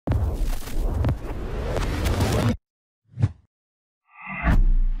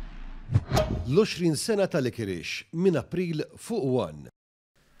l-20 sena tal-ikirix minn April fuq 1.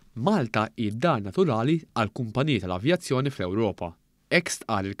 Malta Id-Dar Naturali Għal Kumpaniji Tal-Avjazzjoni fl-Ewropa.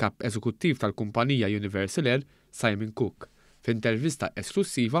 Qal il-Kap Eżekuttiv tal-kumpanija Naturali Għal Simon Cook f'intervista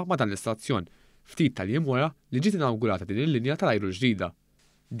esklusiva ma' dan l-istazzjon ftit tal-jiem wara li ġiet inaugurata din il-linja tal-ajru l-ġdida.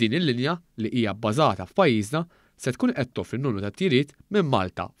 Din il-linja li hija bbażata f'pajjiżna se tkun qed toffri n-numru ta' tiriet minn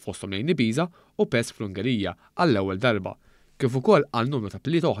Malta fosthom lejn Ibiza u Pest fl-Ungerija għall-ewwel darba, kif ukoll għal numru ta'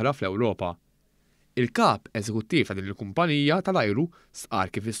 tliet oħra fl-Ewropa. Il-Kap Eżekuttiv ta' din il-kumpanija tal-ajru sqar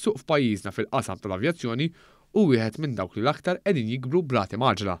kif is-suq f'pajjiżna fil-qasam tal-avjazzjoni u wieħed minn dawk li l-aktar qegħdin jikbru b'rati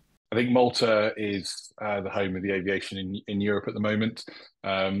maġla. I think Malta is the home of the aviation in Europe at the moment.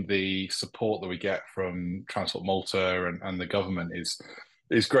 The support that we get from Transport Malta and the government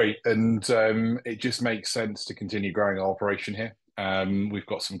is great, and it just makes sense to continue growing our operation here. We've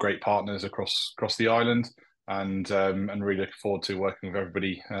got some great partners across the island, and really looking forward to working with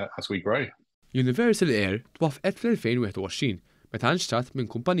everybody as we grow. Naturali Għal twaffqet fl-2021 meta nxtrat minn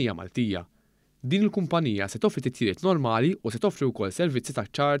kumpanija Maltija. Din il-kumpanija se toffri titjiriet normali u se toffri wkoll servizzi ta'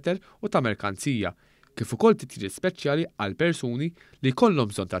 charter u ta' merkanzija, kif ukoll titjiriet speċjali għal persuni li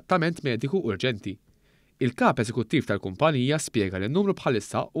jkollhom bżonn trattament mediku urġenti. Il-Kap Eżekuttiv tal-kumpanija spjega li n-numru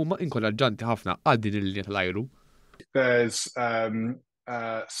bħalissa huma inkoraġġanti ħafna għal din il-linja tal-ajru. There's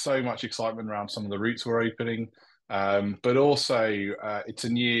so much excitement around some of the routes we're opening, but also it's a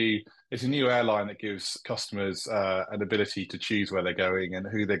new airline that gives customers an ability to choose where they're going and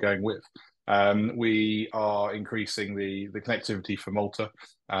who they're going with. We are increasing the connectivity for Malta.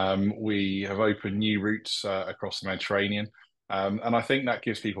 We have opened new routes across the Mediterranean, and I think that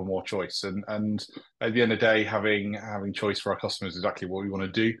gives people more choice. And at the end of the day, having choice for our customers is exactly what we want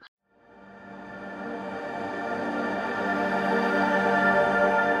to do.